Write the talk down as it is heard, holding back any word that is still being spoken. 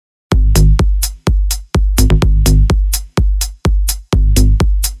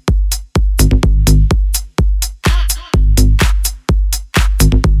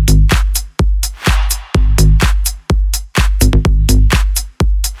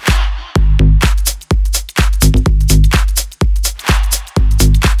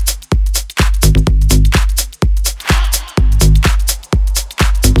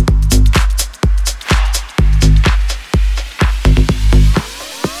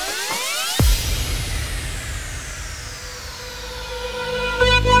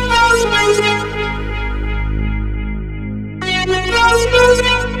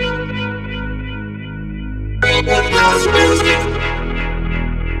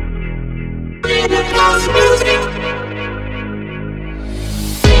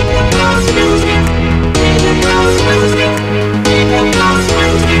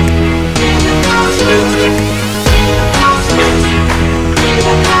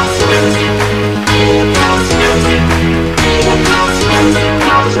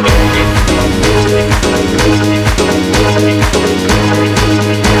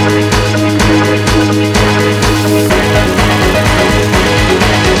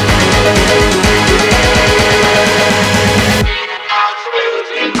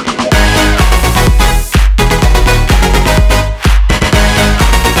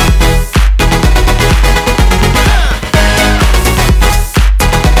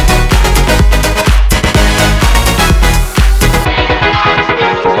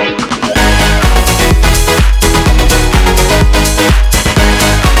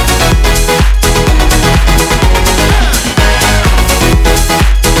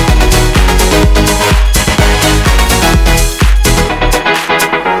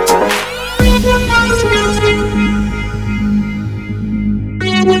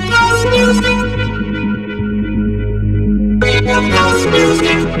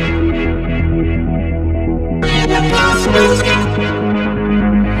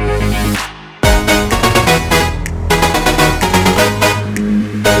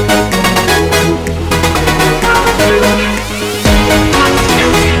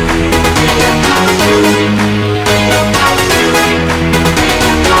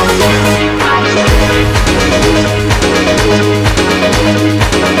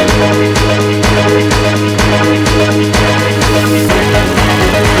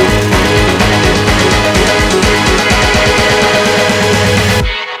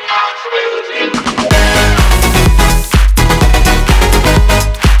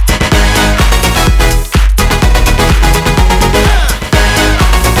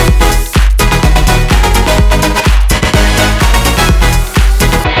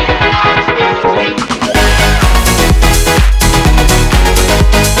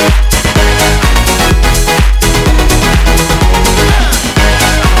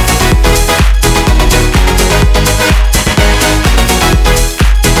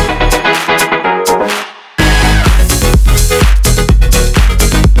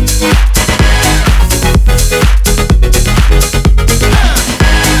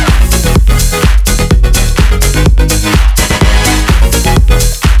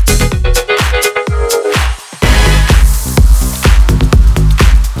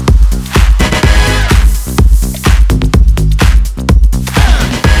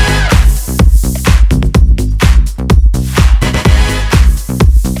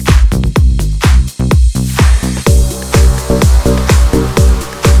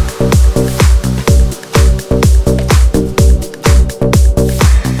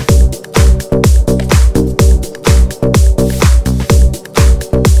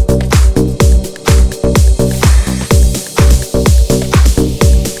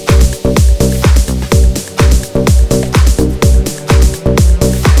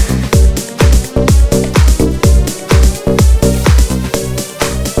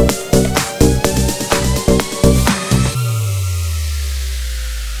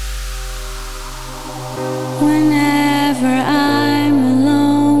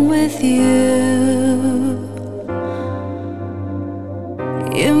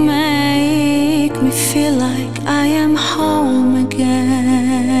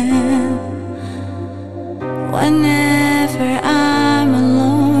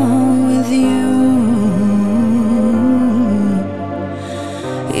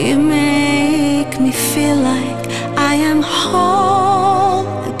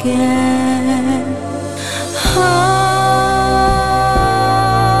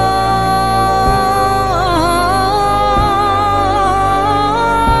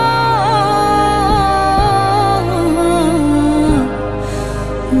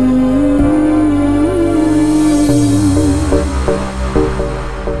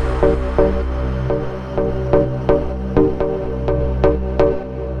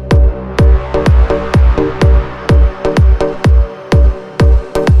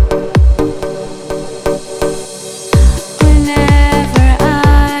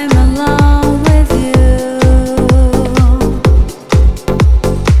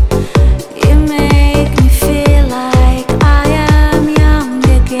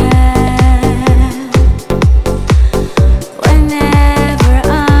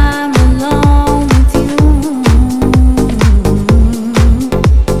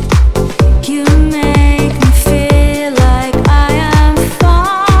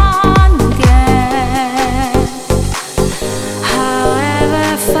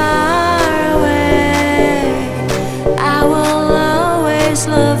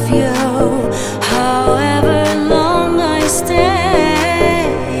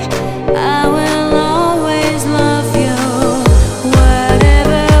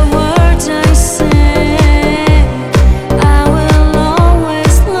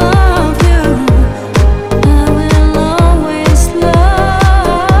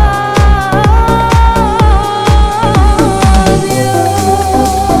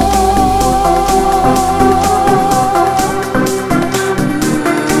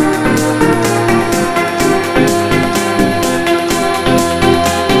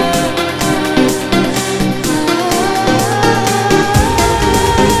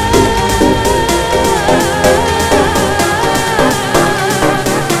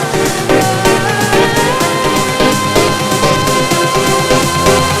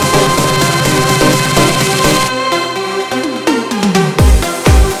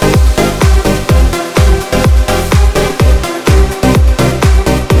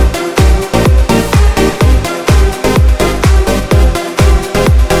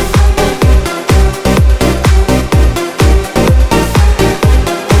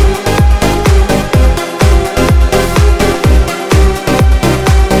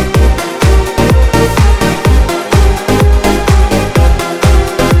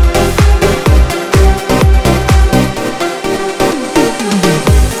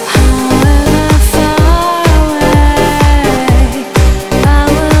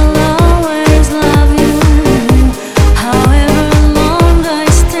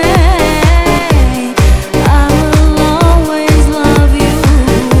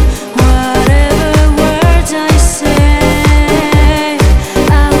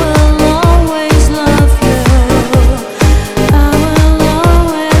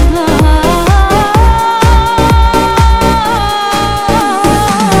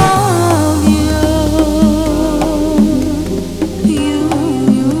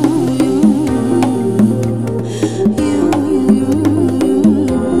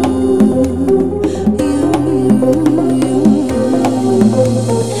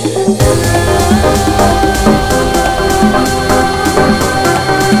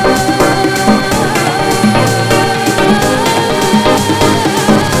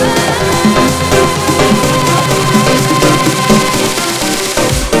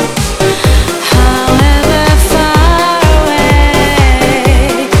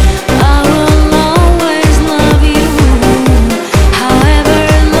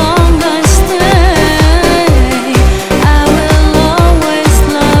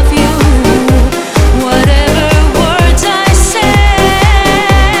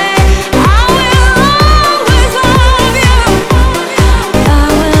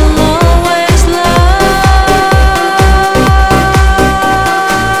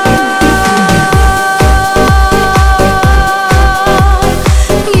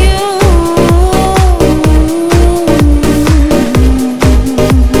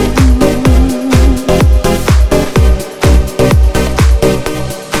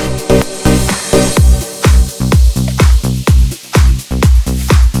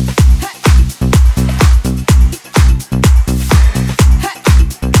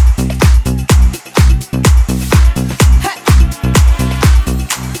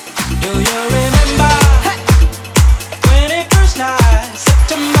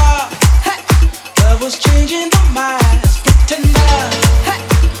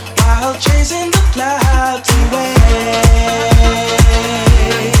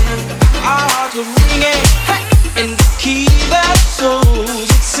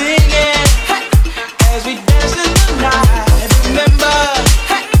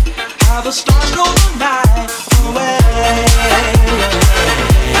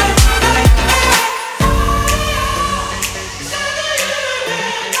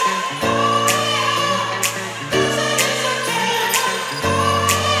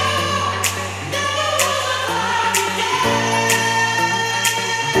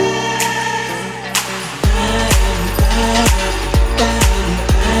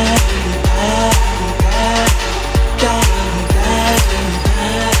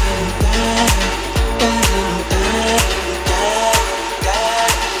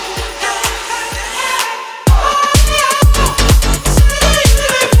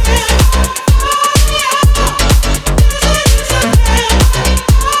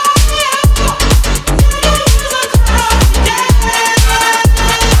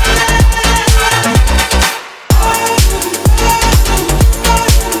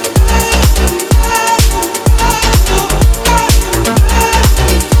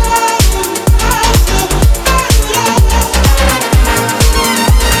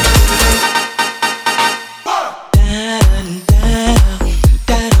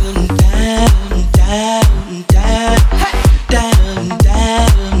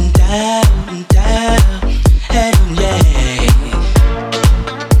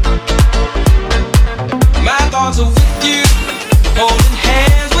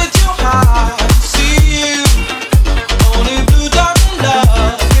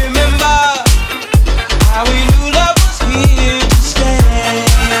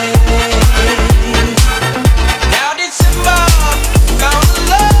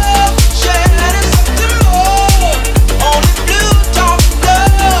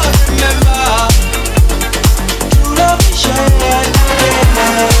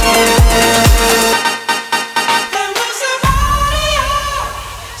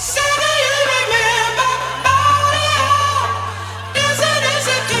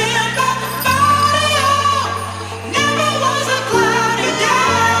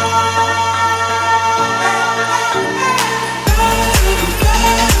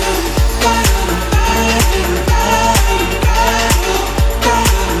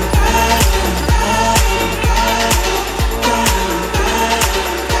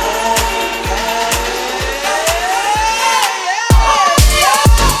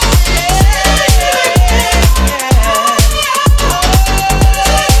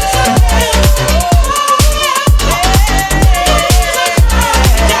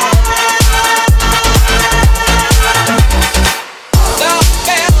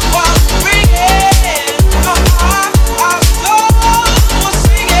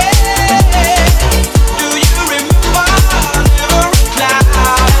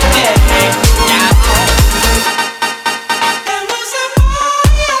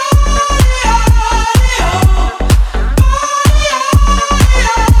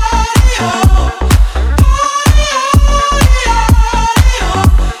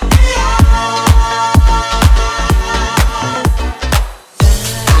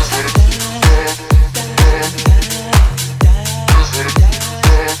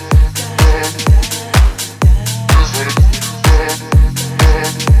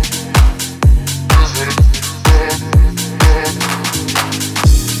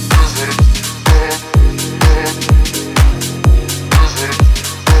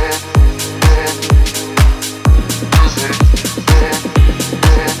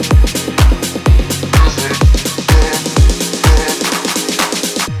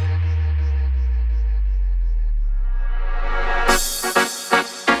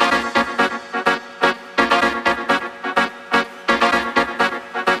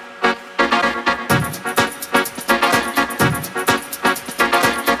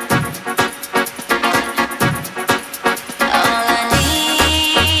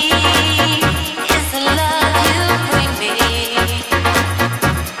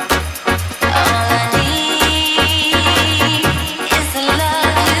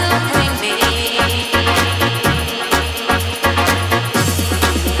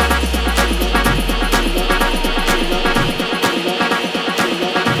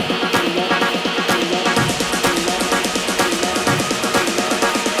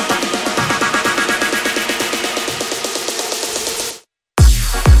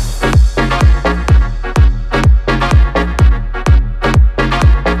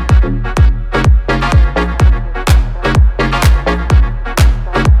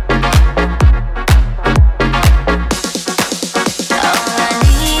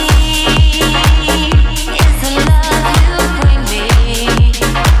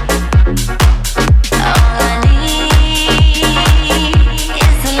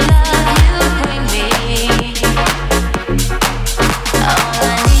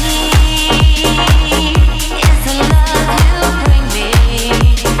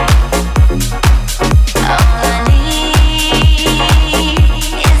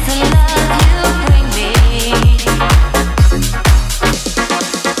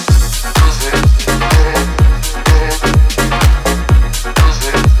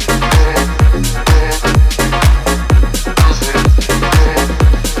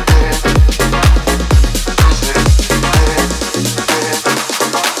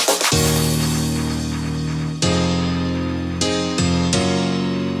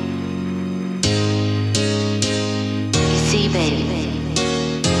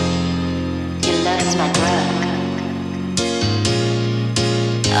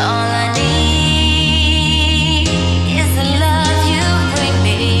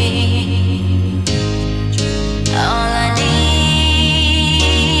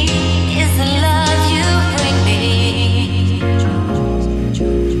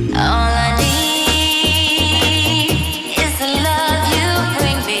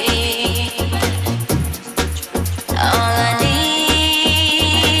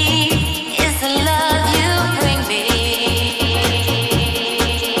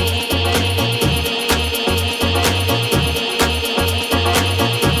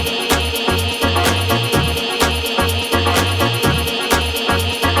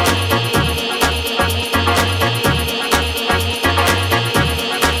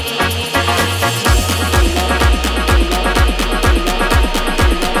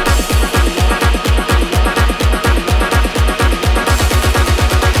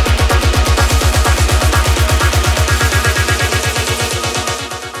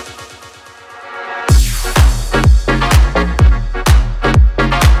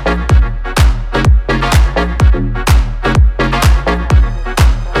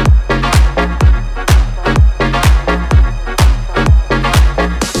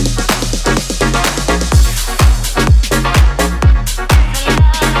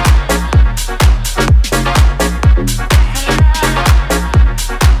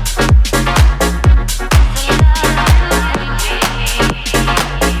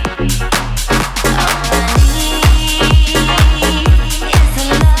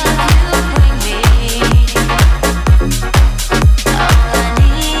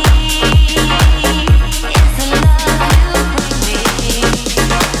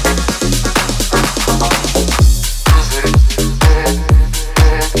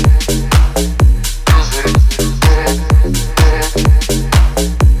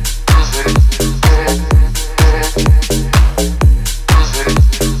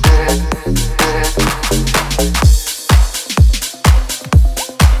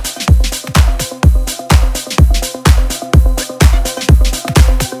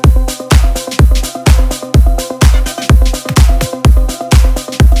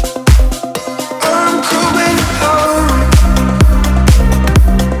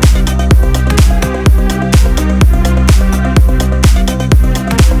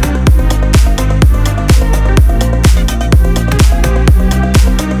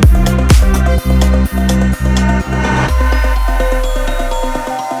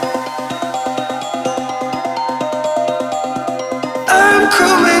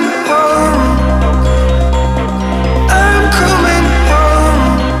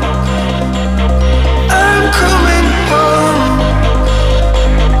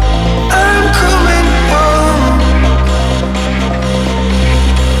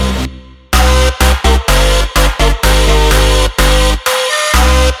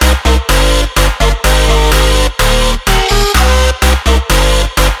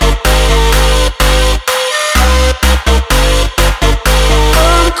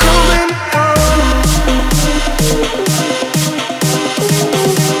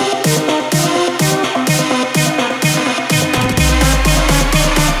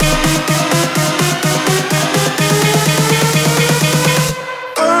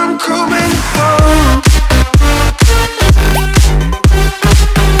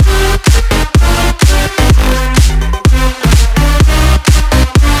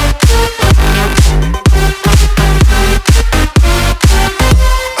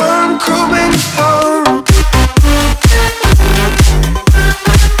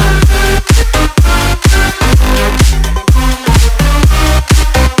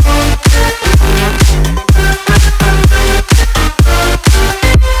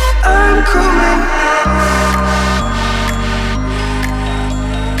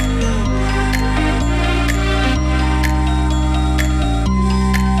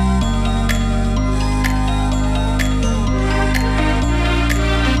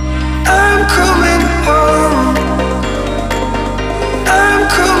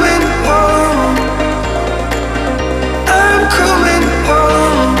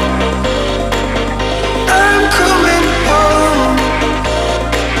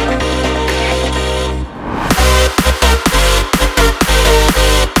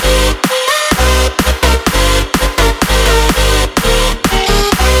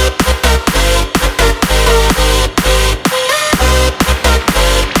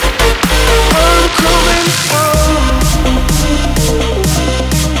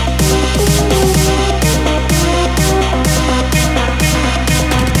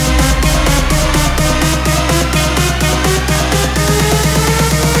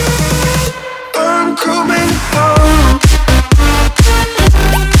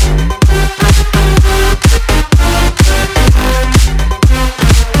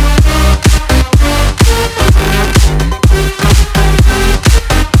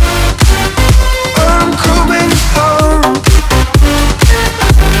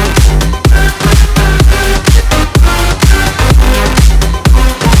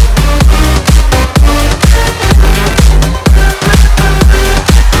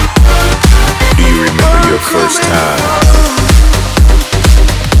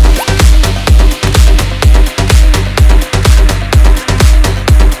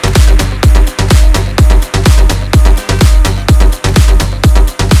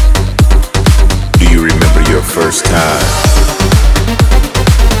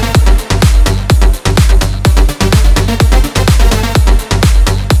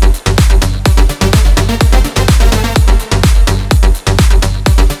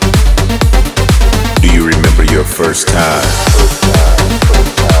first time?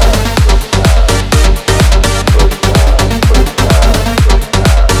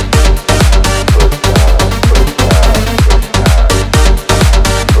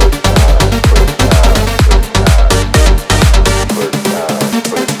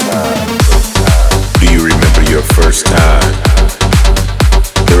 First time.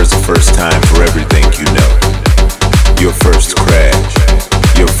 There is a first time for everything, you know. Your first crash,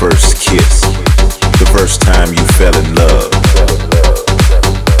 your first kiss, the first time you fell in love,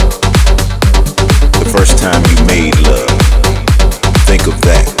 the first time you made love. Think of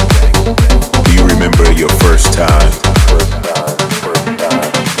that. Do you remember your first time?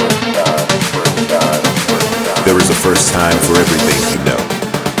 There is a first time for everything, you know.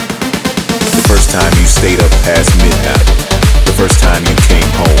 The first time you stayed up past midnight. The first time you came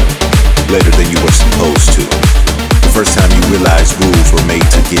home later than you were supposed to. The first time you realized rules were made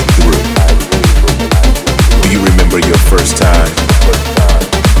to get through. Do you remember your first time?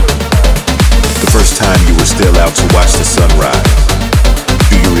 The first time you were still out to watch the sunrise.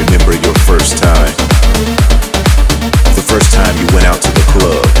 Do you remember your first time? The first time you went out to the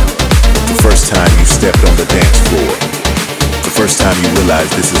club. The first time you stepped on the dance floor. The first time you realize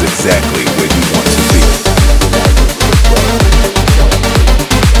this is exactly where you want to be.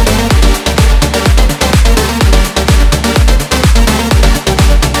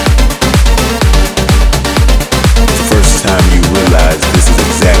 The first time you realize this is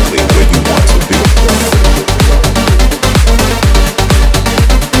exactly where you want to be.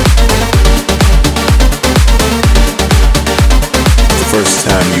 The first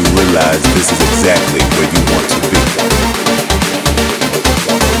time you realize this is exactly where you want to be.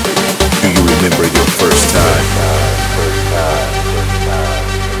 Do you remember your first time?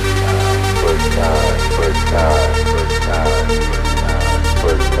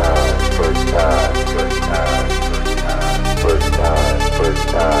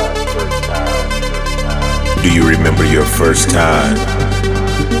 Do you remember your first time?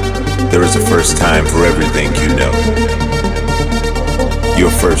 There is a first time for everything, you know.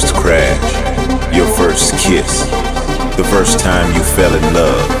 Your first crash, your first kiss, the first time you fell in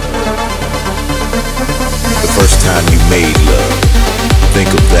love, the first time you made love. Think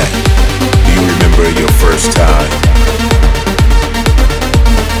of that. Do you remember your first time?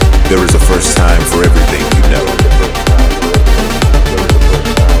 There is a first time for everything, you know.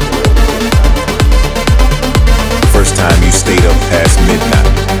 The first time you stayed up past midnight.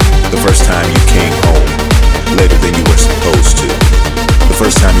 The first time you came home later than you were supposed to. The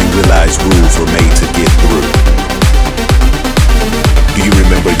first time you realized rules were made to get through. Do you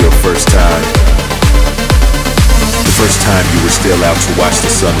remember your first time? The first time you were still out to watch the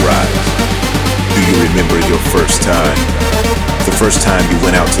sunrise. Do you remember your first time? The first time you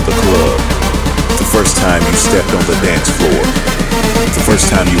went out to the club. The first time you stepped on the dance floor. The first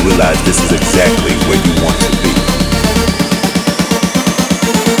time you realized this is exactly where you want to be.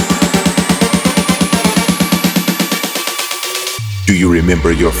 Do you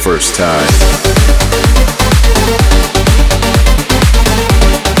remember your first time?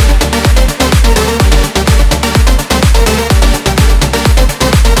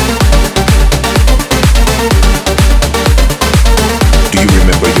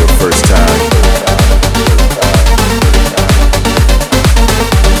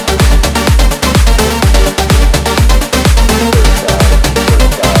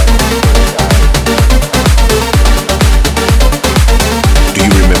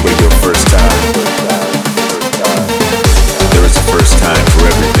 First time.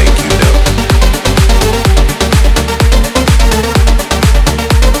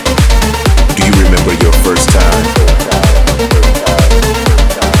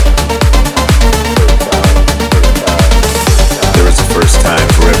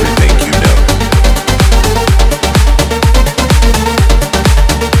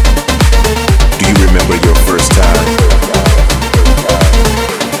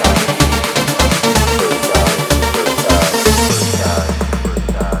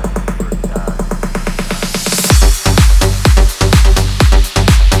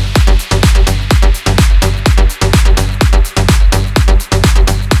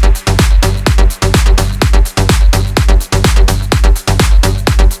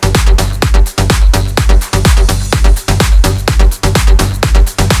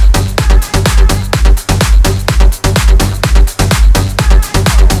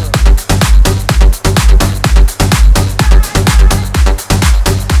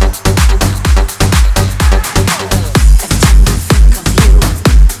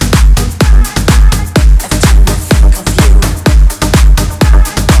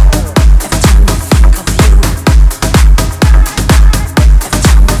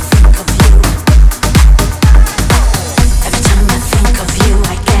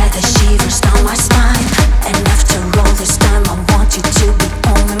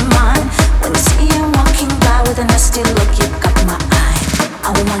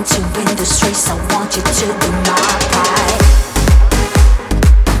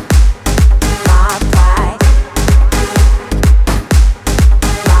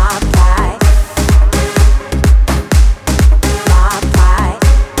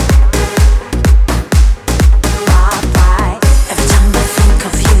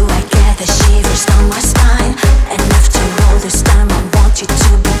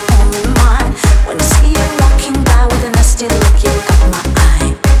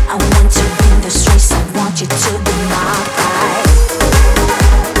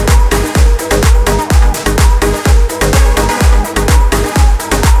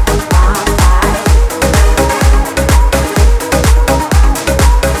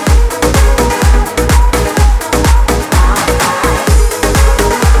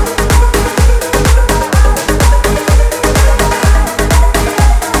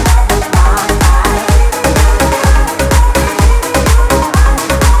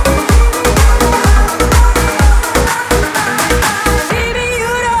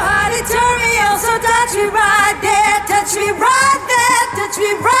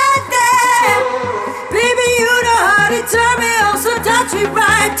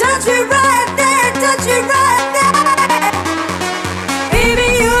 right, touch me right there, touch me right there. Baby,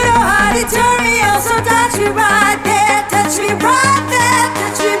 you know how to turn me on, so touch me right there, touch me right there,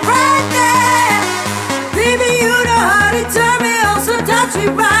 touch me right there. Baby, you know how to turn me on, so touch me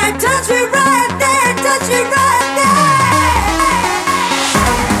right there, touch me right there.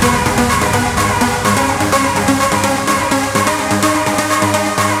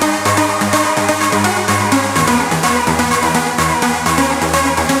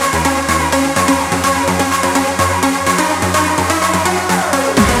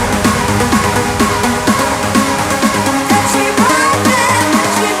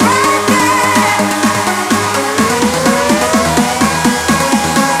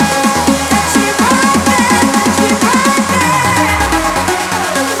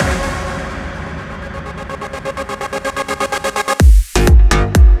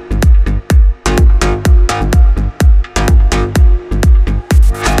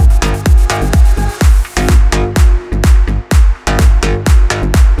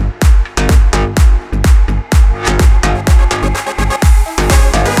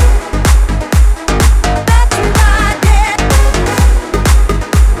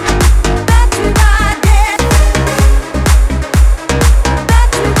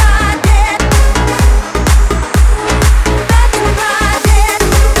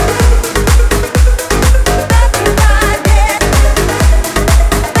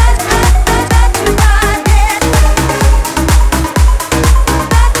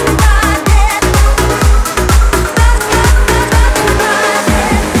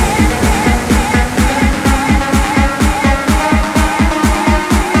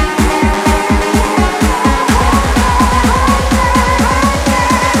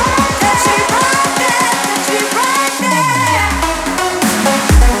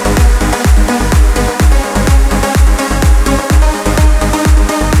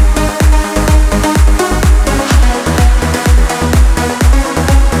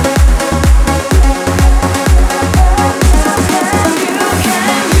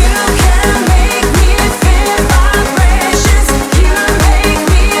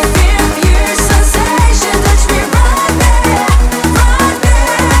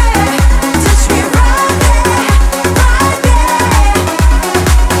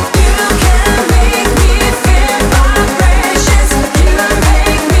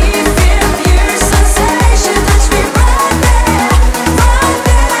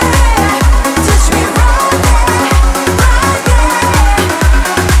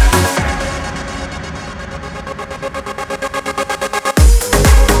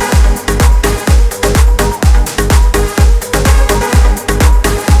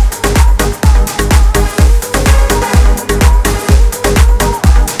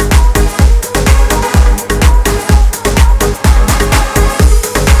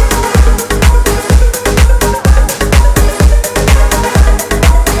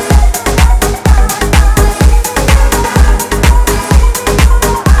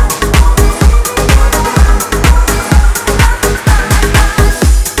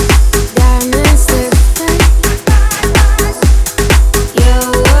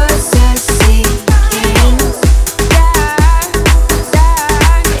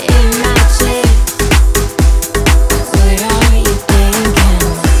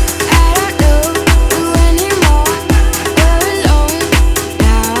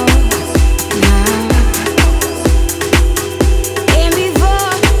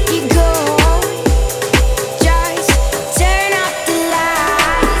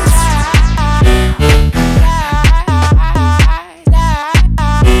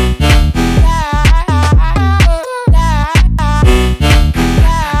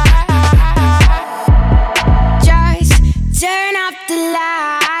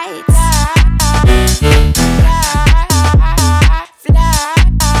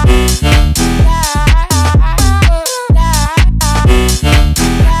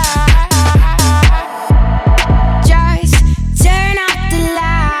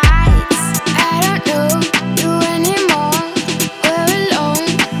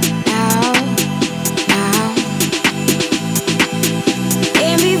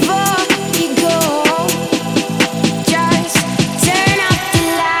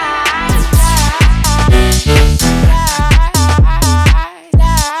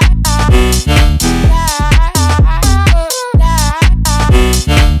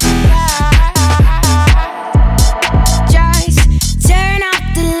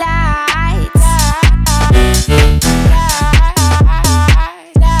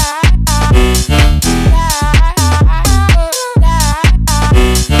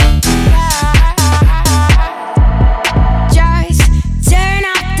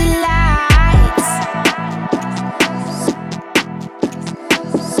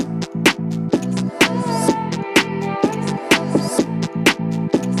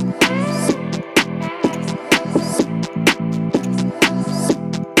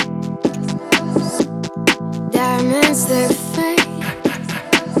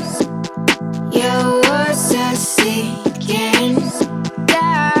 Your words are sinking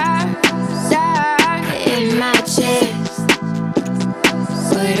down, down in my chest.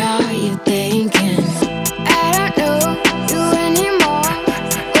 What are you thinking? I don't know you anymore.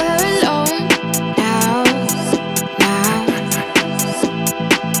 We're alone now, now.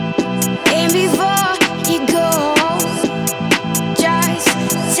 And before you go, just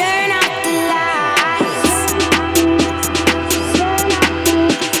turn off the lights. Turn off,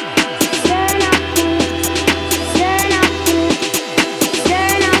 turn off, turn off, turn off,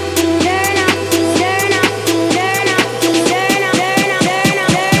 turn off, turn off, turn off, turn off, turn off, turn off,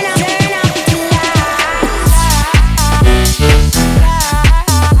 turn off the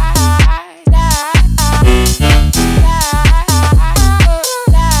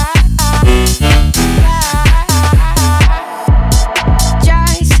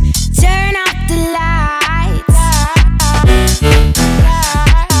Just turn off the lights. Just turn off the lights.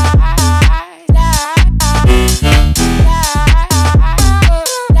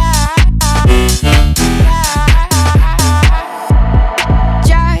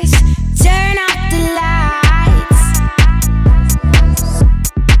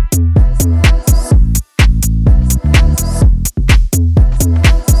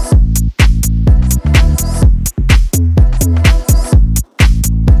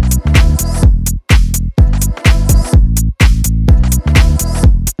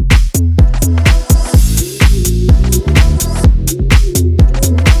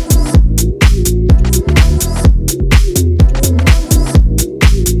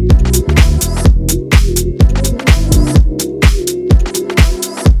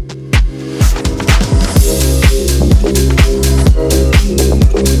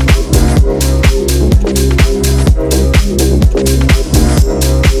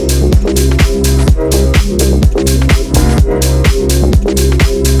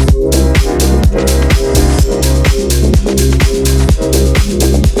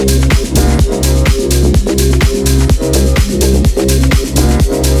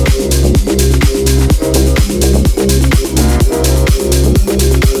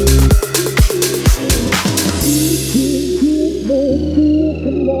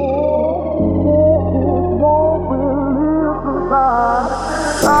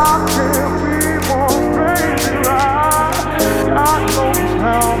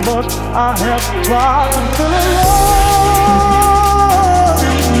 I have tried to feel alone,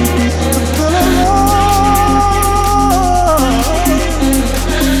 to feel alone.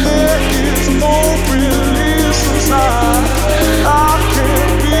 There is no release inside. I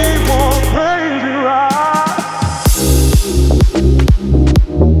can't be more crazy right.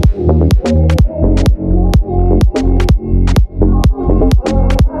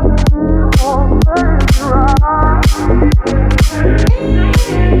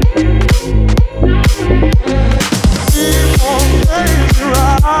 More crazy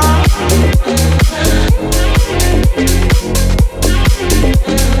right.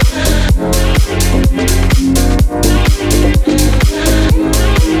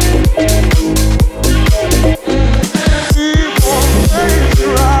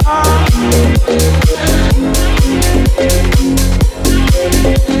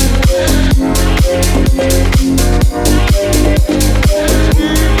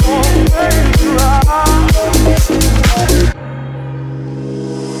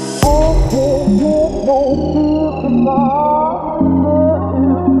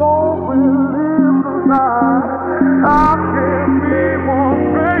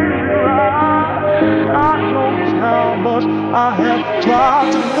 I have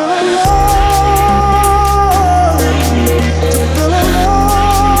tried to feel alone, to feel alone.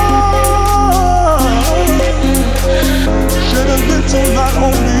 Shed a little light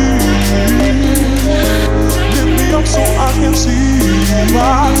on me, lift me up so I can see.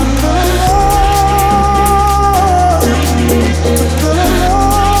 Try to feel alone, to feel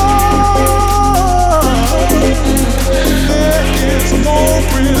alone. There is no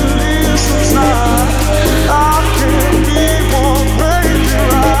release inside. I can't be more crazy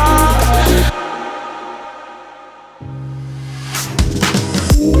right.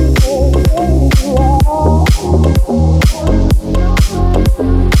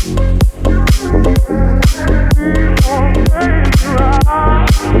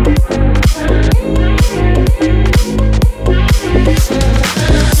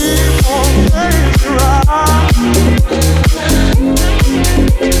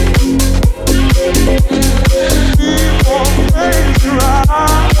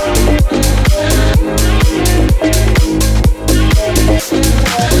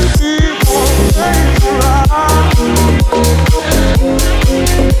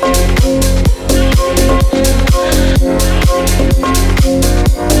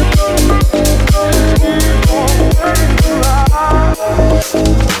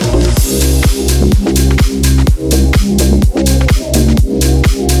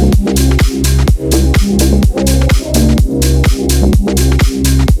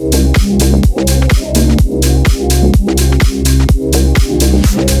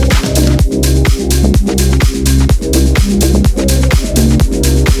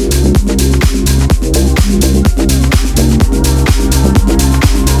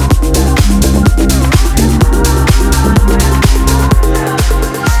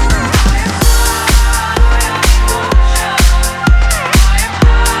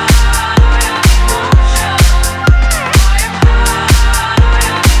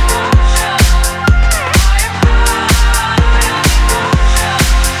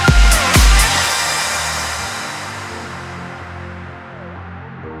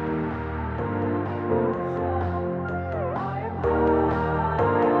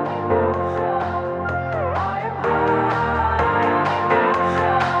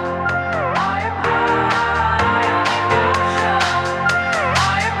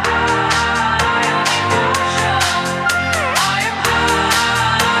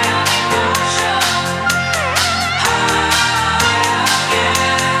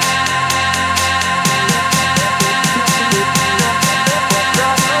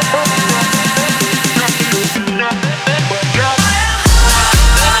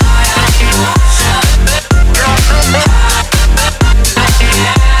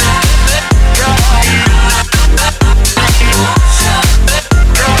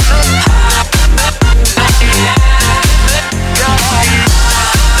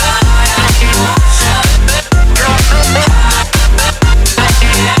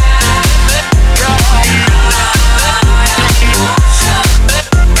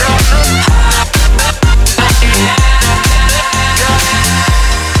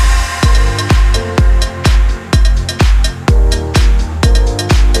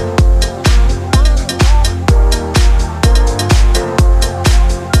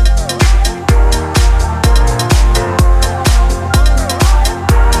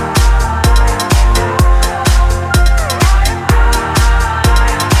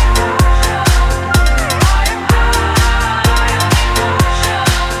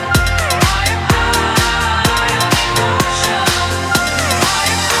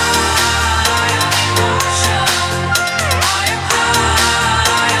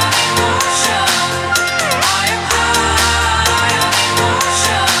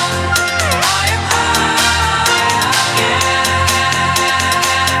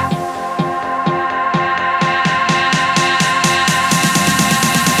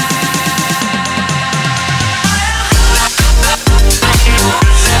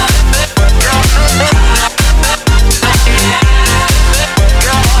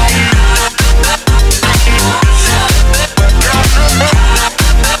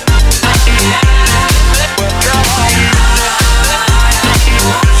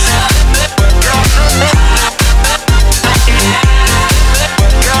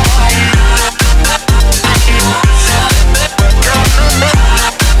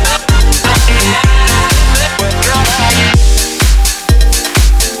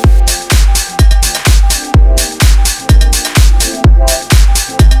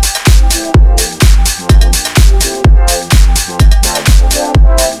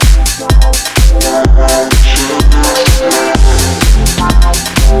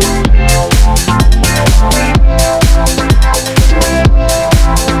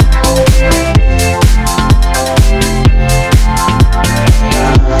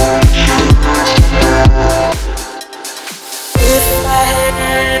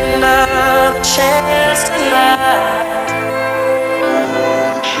 chance tonight.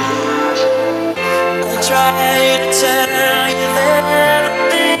 I tried to tell you that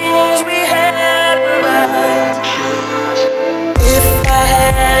the things we had were right. If I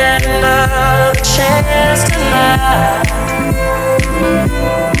had another chance tonight,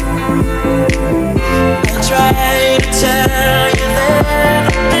 I tried to tell you that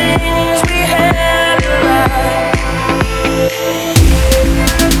the things we had were right.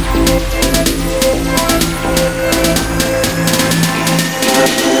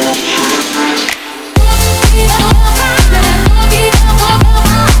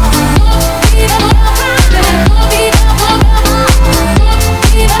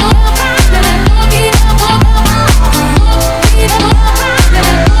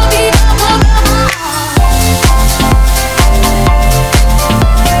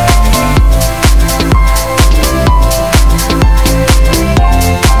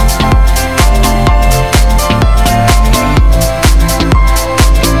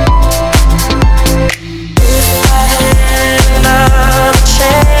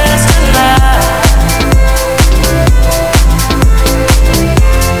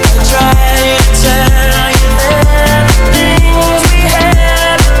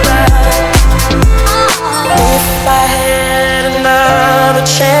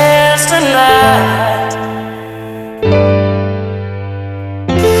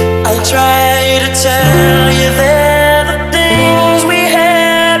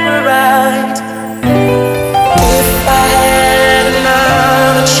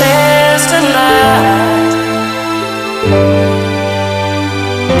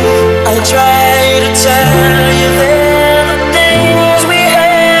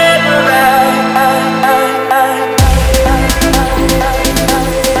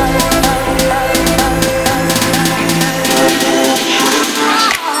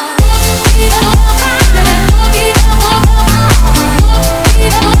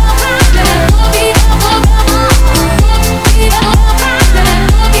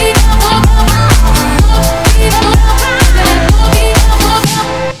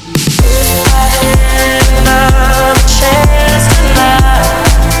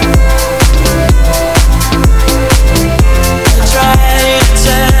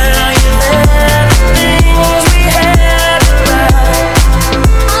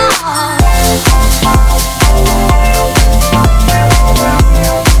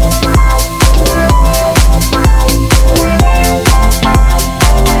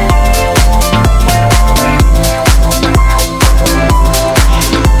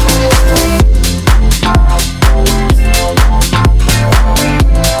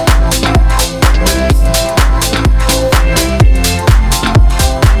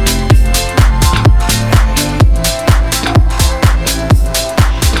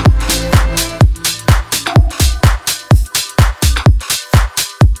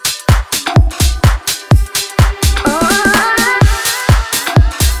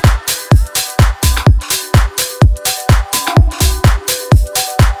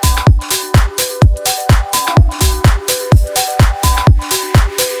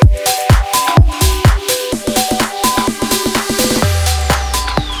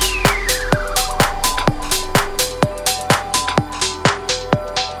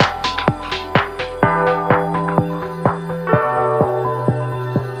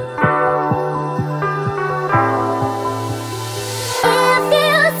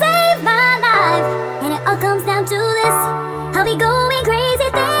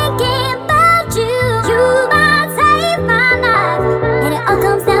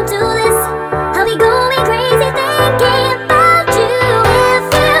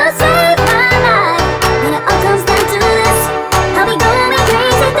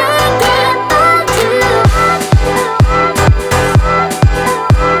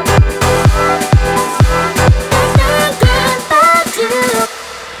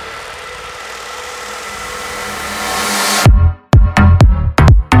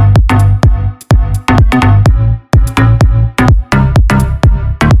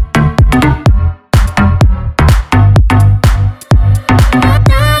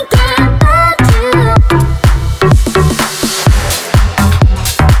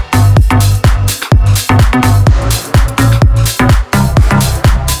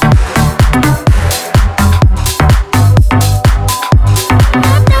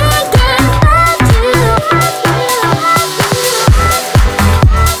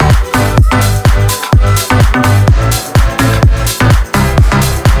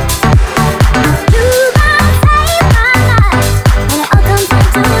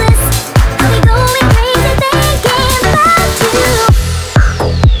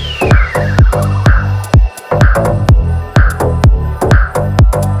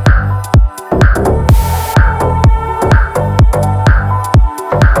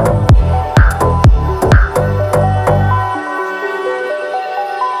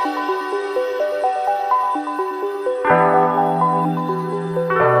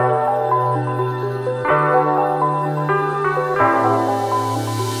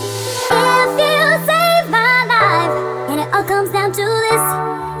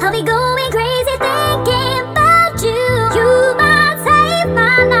 be going crazy thinking about you. You might save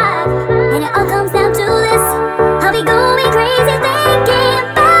my life, and it all comes down to this. I'll be going crazy thinking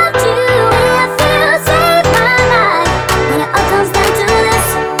about you. If you save my life, and it all comes down to this.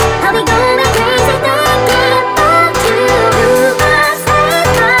 I'll be going crazy thinking about you. You might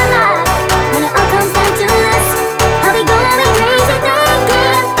save my life, and it all comes down to this. I'll be going crazy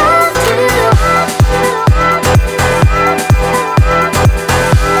thinking about you.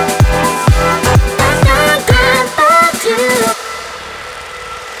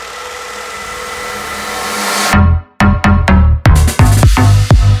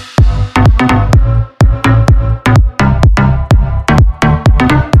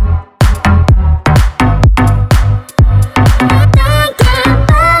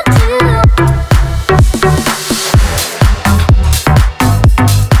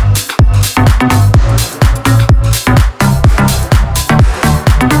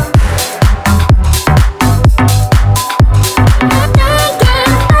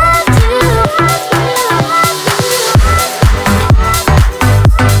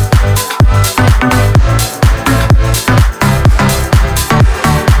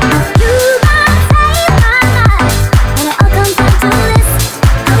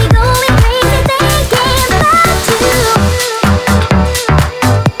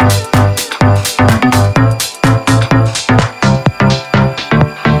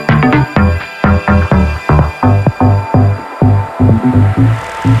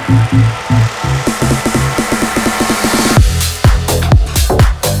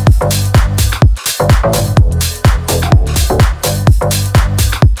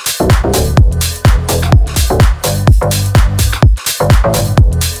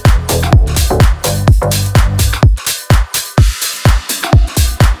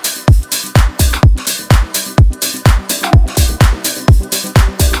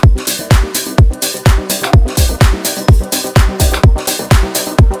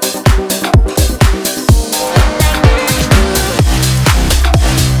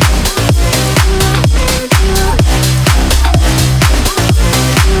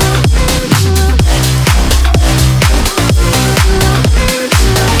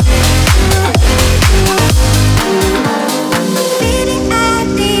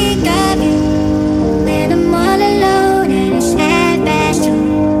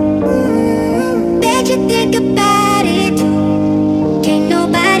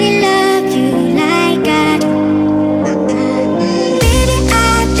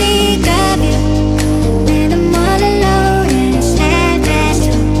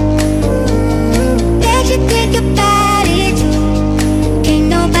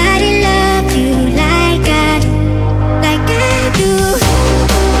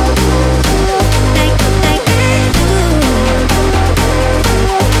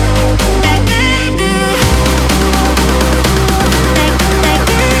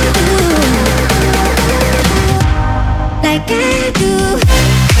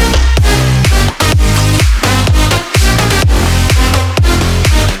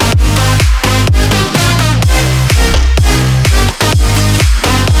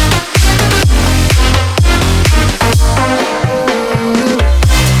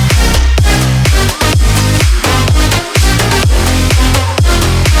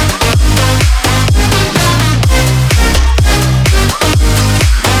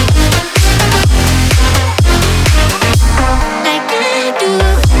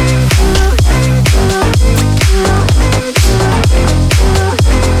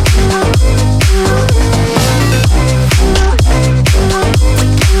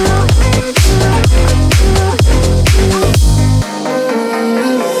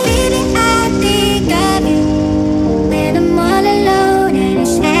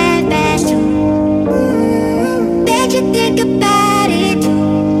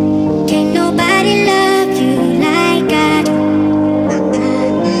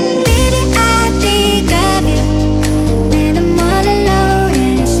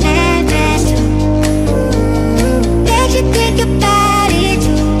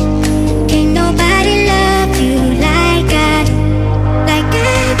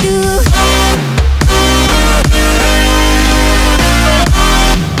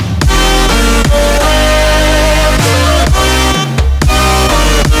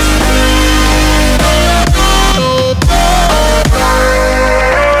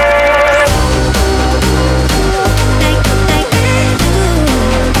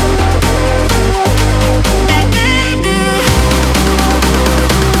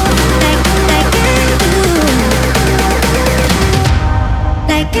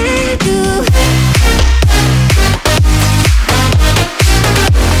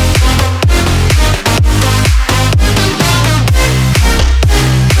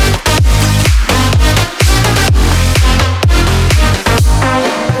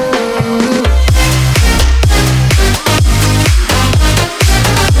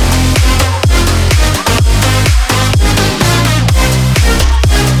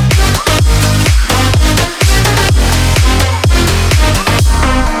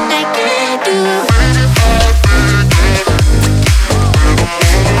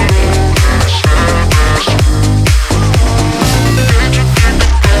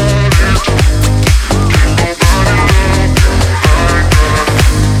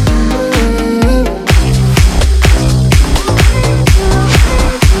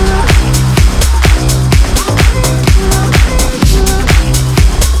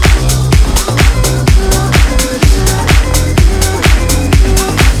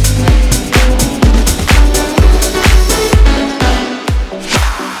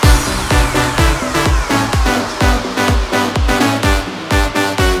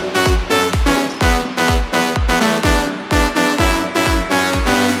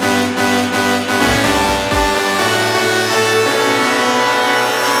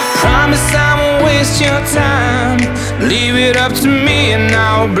 Promise I won't waste your time. Leave it up to me and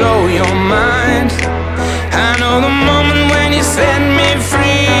I'll blow your mind. I know the moment when you set me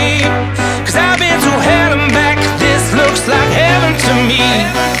free, 'cause I've been through hell and back. This looks like heaven to me.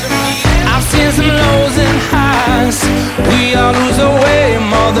 I've seen some lows and highs. We all lose our way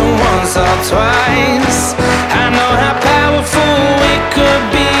more than once or twice. I know how powerful we could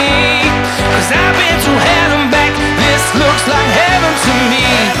be, 'cause I've been through hell and back. This looks like heaven to me.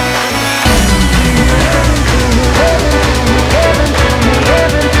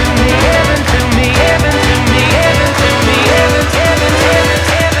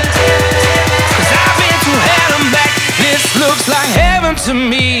 Looks like heaven to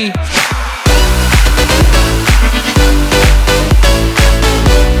me.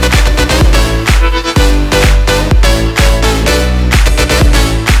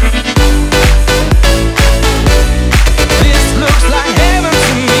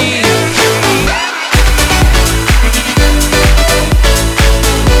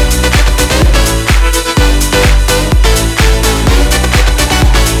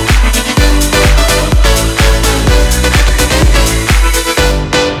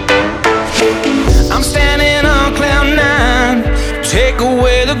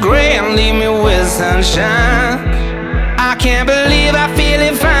 Sunshine. I can't believe I feel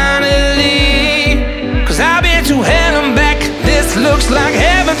it finally, 'cause I've been to hell and back. This looks like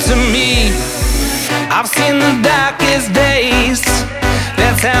heaven to me. I've seen the darkest days.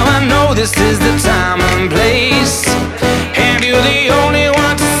 That's how I know this is the time and place. And you're the only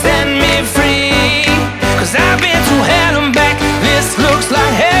one to set me free, 'cause I've been to hell and back. This looks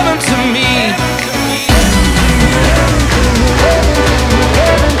like heaven to me.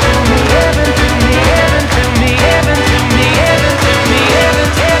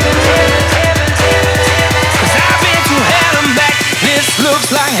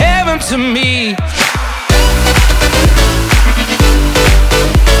 Looks like heaven to me.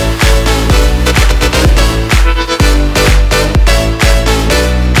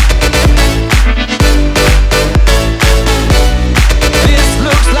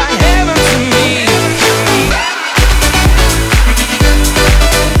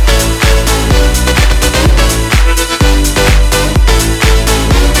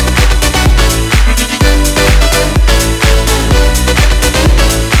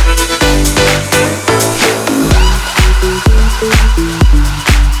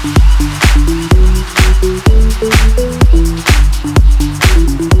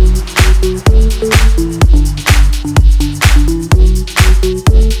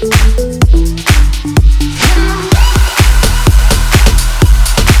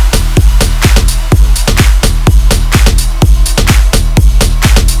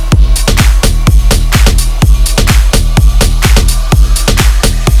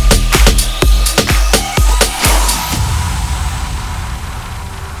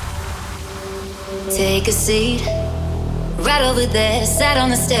 Take a seat, right over there. Sat on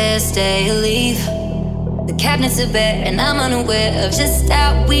the stairs, stay or leave. The cabinets are bare, and I'm unaware of just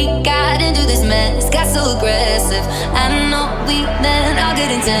how we got into this mess. Got so aggressive. I know we meant all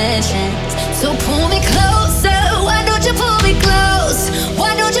good intentions. So pull me closer. Why don't you pull me close?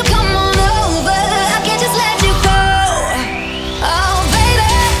 Why don't you come on over? I can't just let you go. Oh,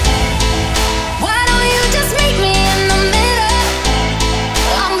 baby, why don't you just meet me in the middle?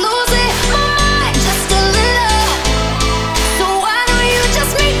 I'm losing my mind just a little. So why don't you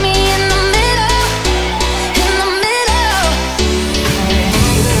just meet me in the middle? In the middle.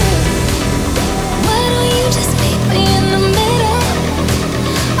 Why don't you just meet me in the middle?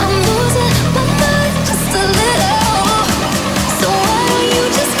 I'm losing my mind just a little. So why don't you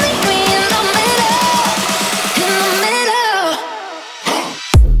just meet me in the middle? In the middle.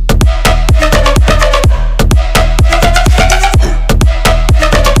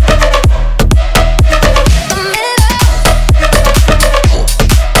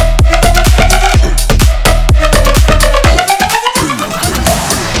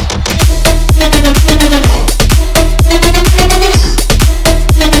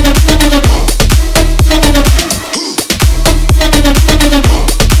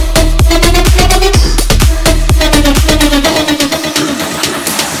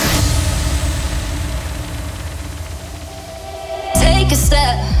 Take a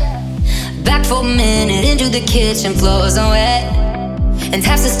step back for a minute into the kitchen. Floors are wet and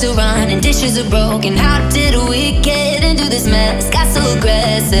taps are still running, dishes are broken. How did we get into this mess? Got so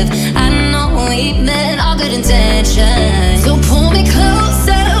aggressive. I know we meant all good intentions. So pull me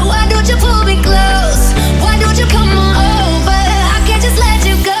closer. Why don't you pull me close? Why don't you come on over? I can't just let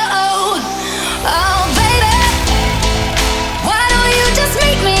you go. Oh, baby, why don't you just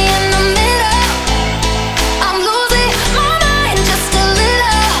meet me in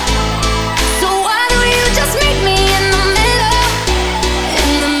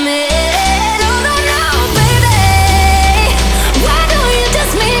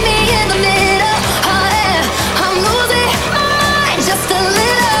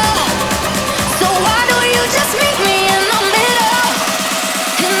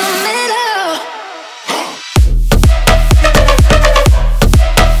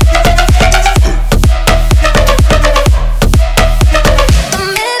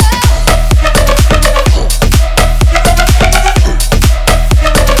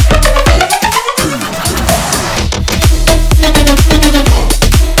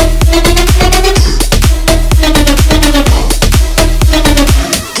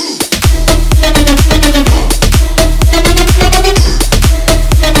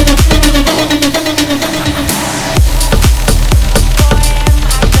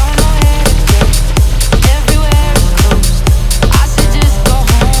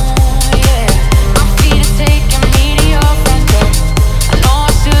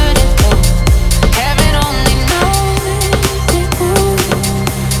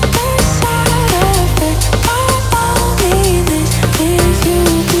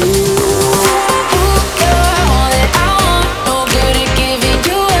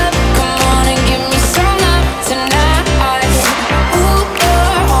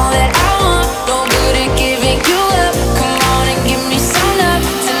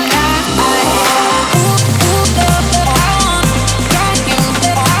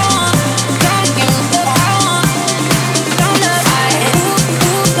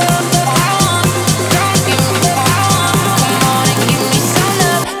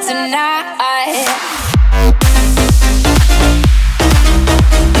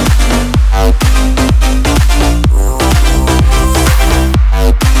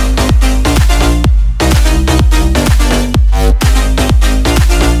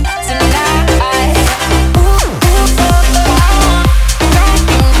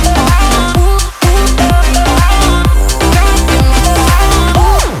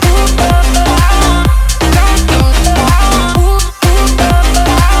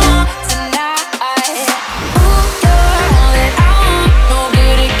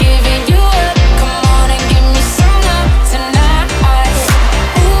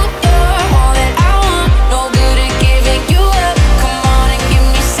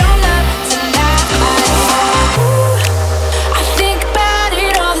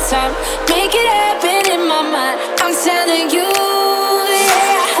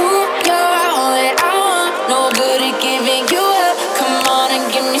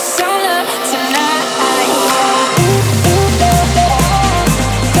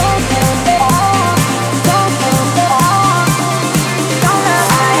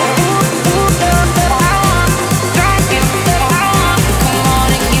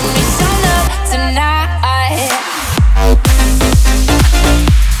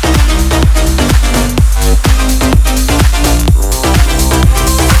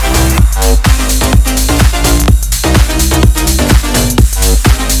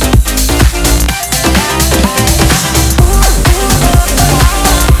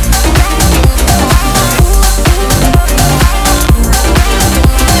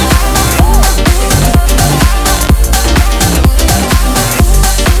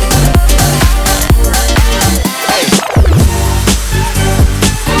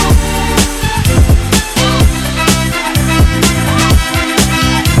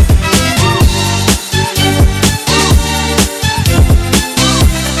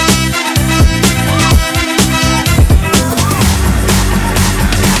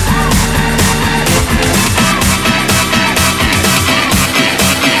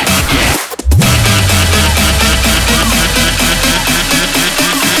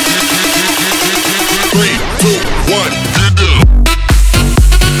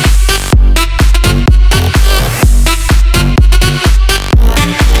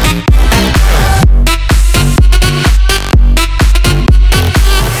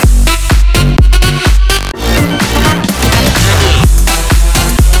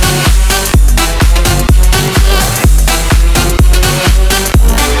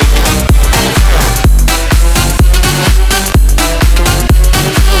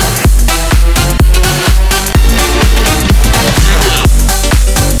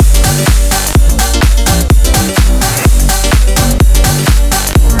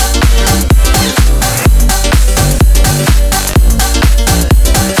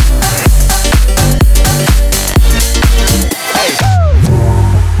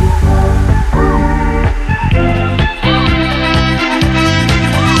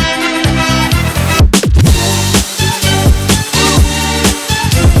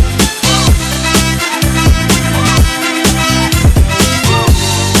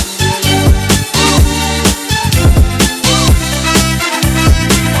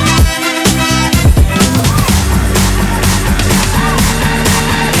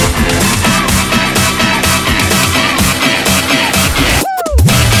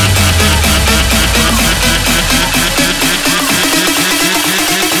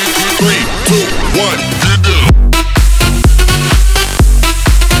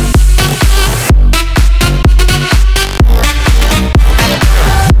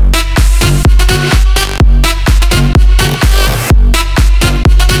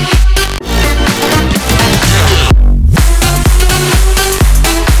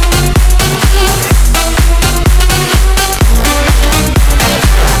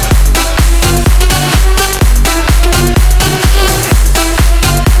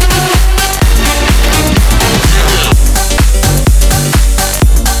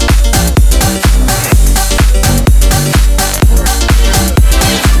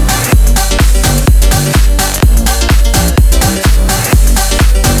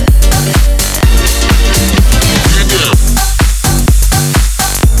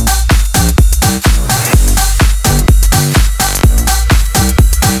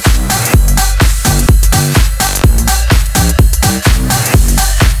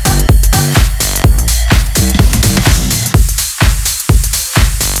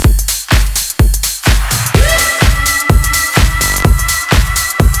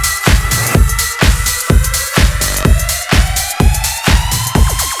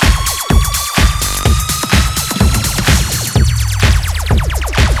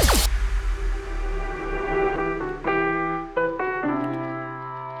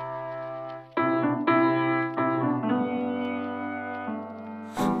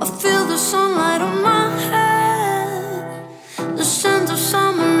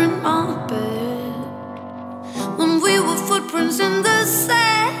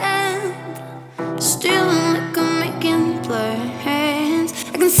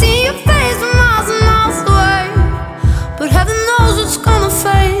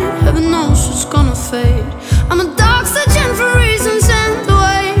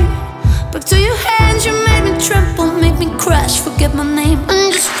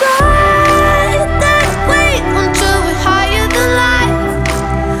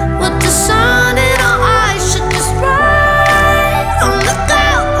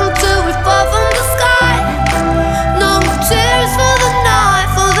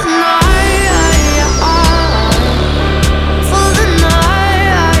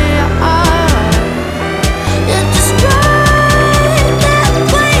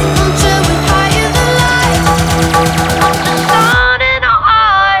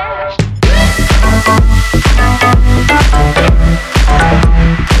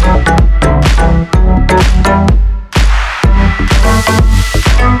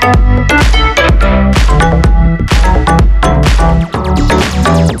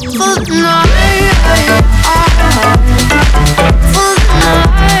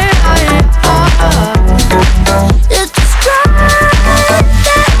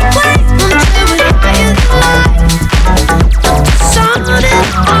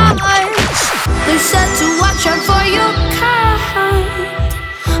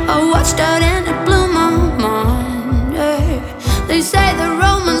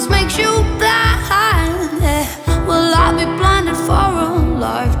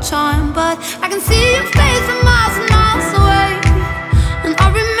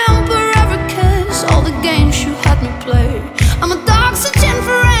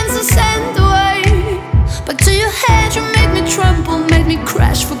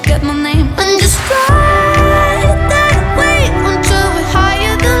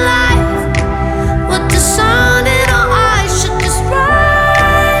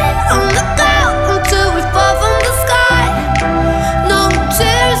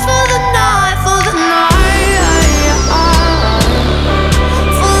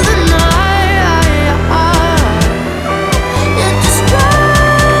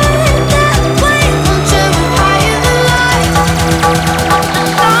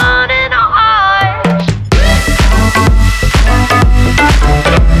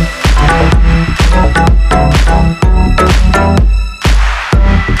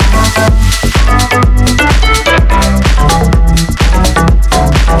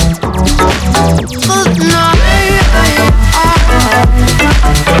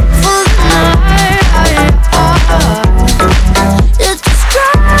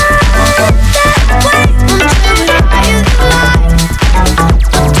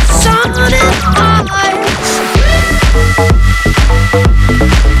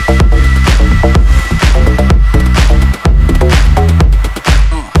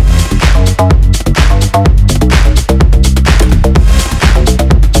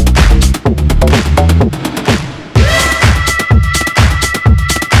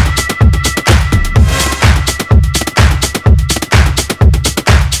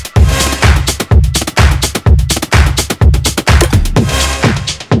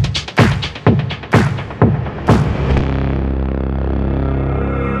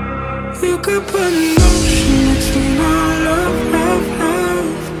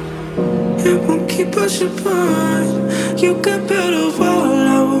us apart. You could build a wall,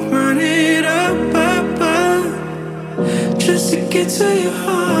 I will run it up, just to get to your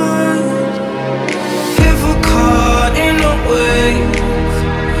heart. If we're caught in a wave,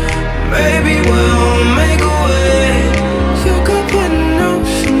 maybe we'll make a way. You could put an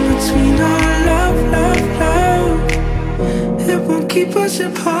ocean between our love. It won't keep us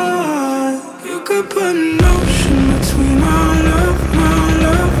apart. You could put an ocean between our love.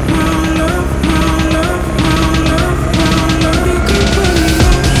 You could put an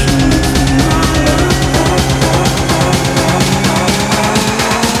ocean between our love.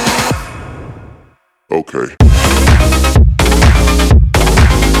 Okay.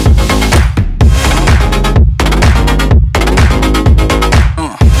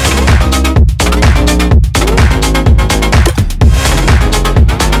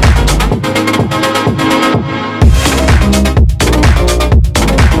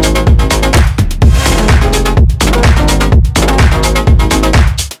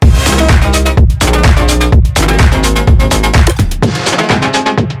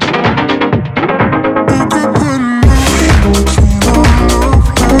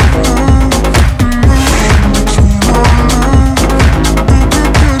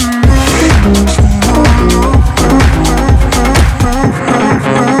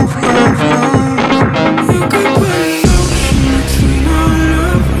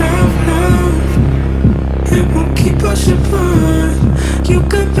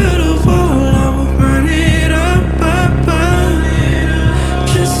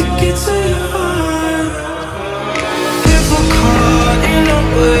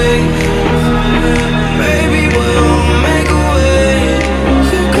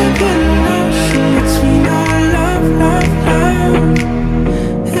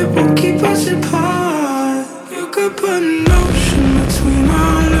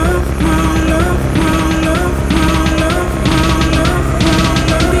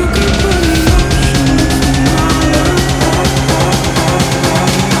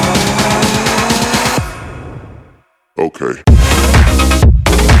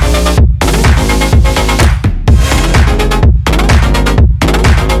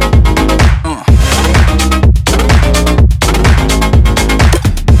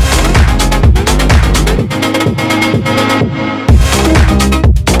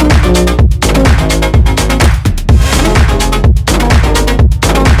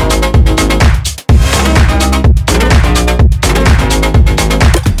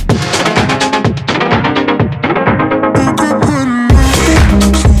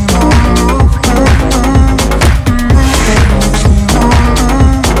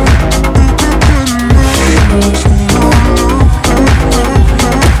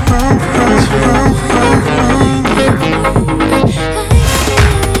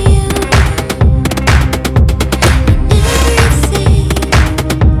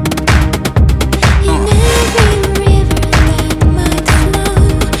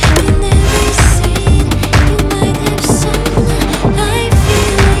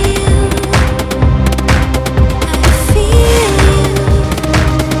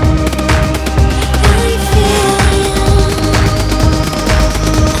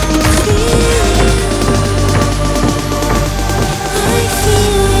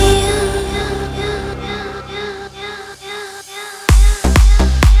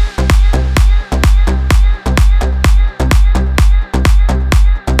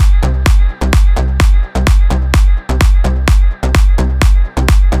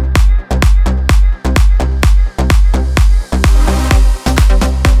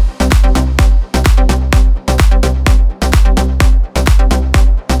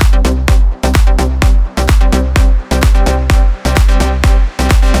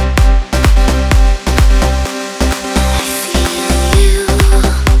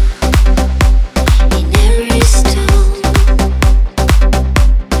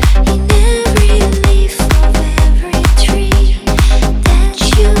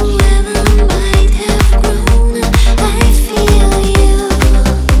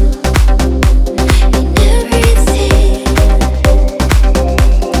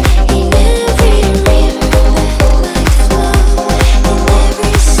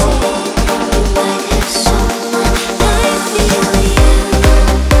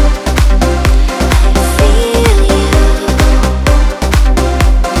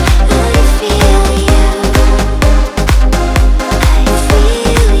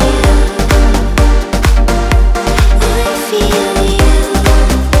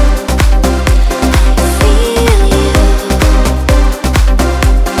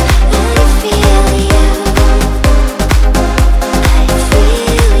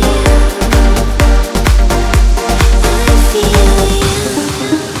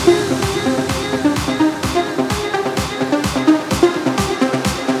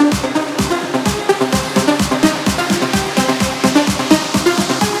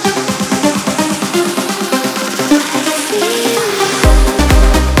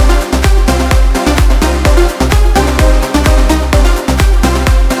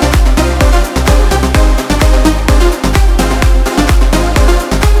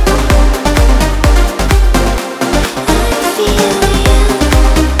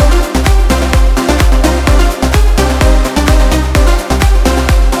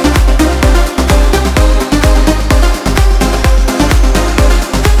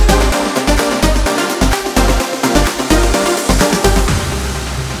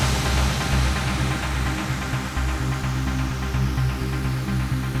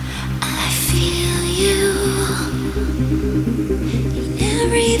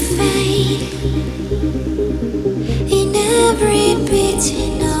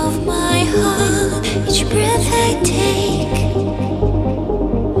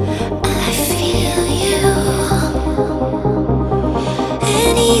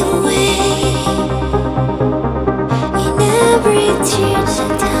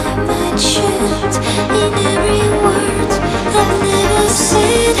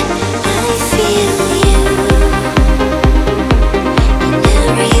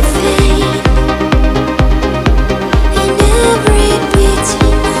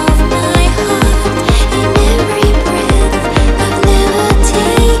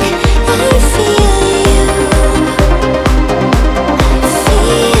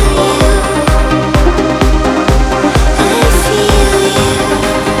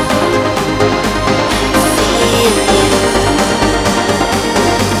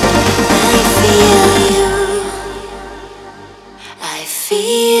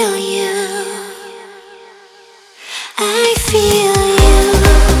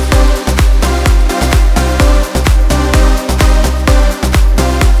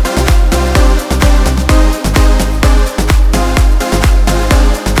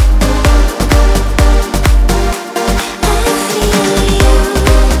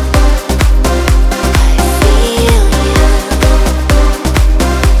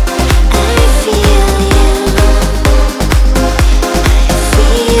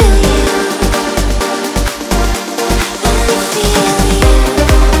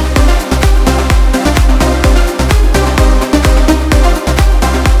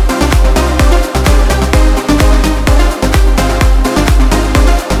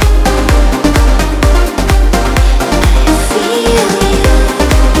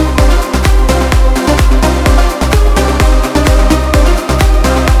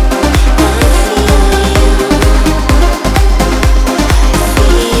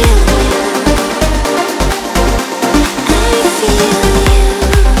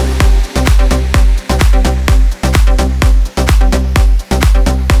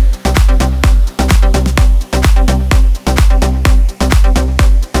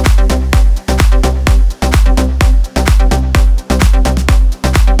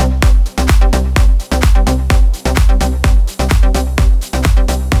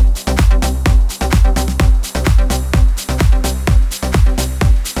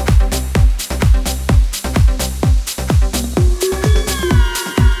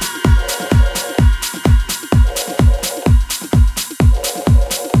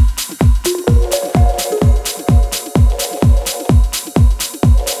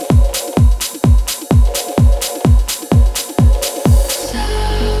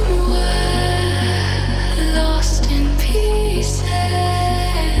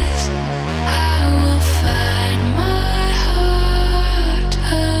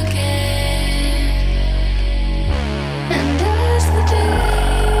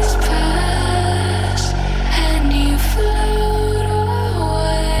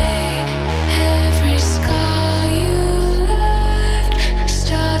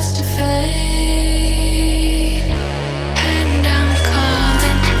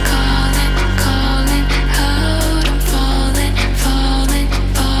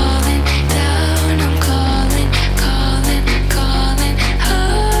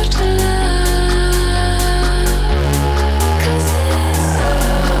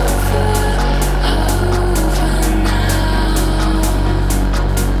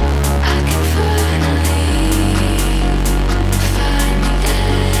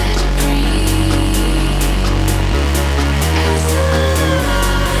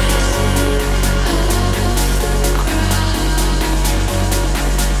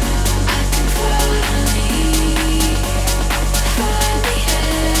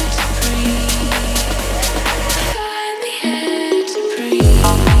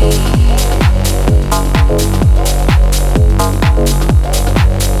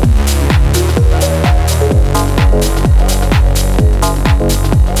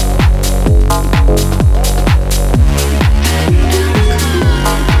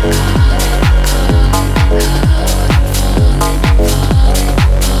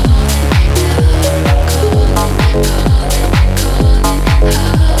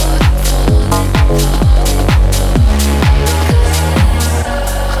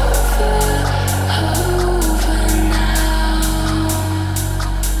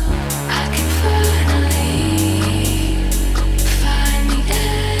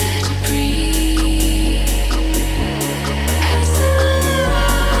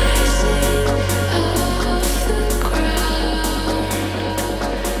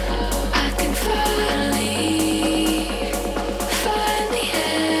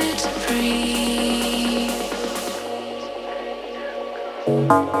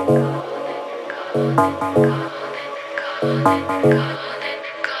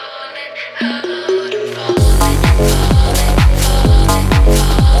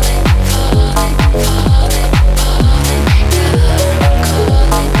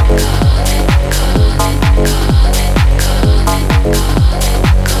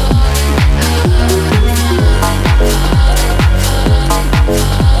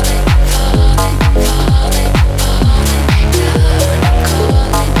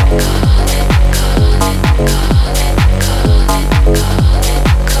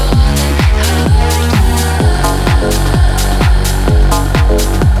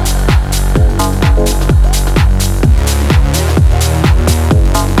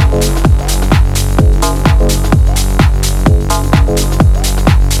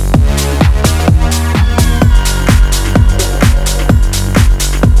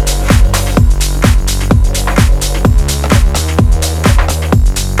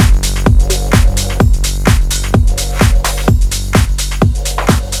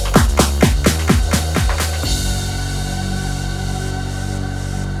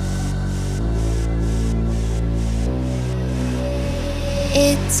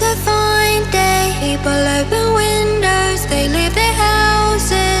 It's a fine day, people open windows, they leave their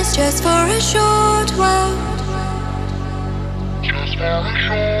houses just for a short while. Just for a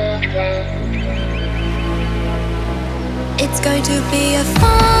short while. It's going to be a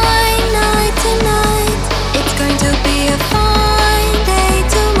fine night tonight. It's going to be a fine day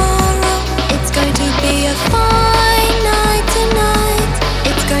tomorrow. It's going to be a fine night tonight.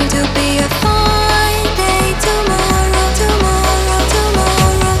 It's going to be a fine day tomorrow.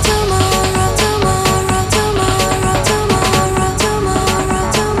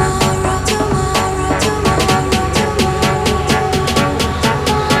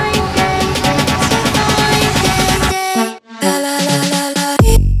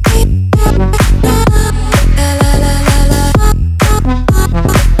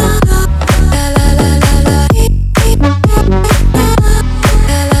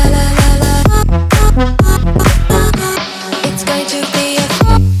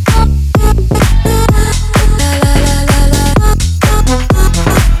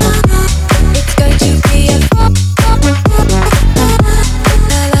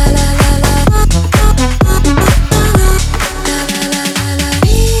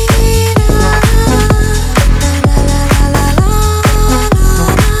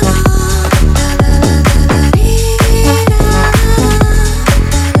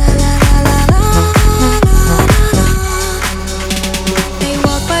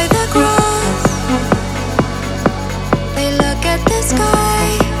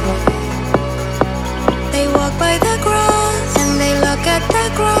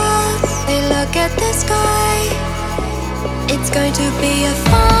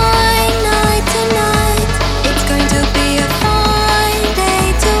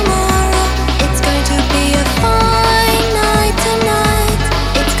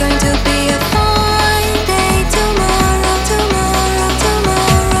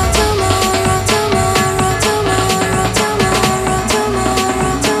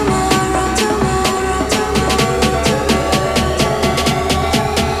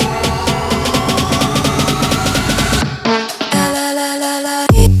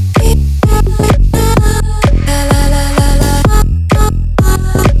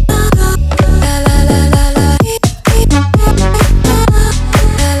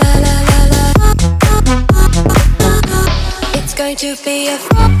 To be a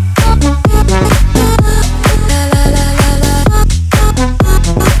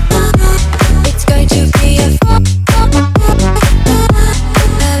it's going to be a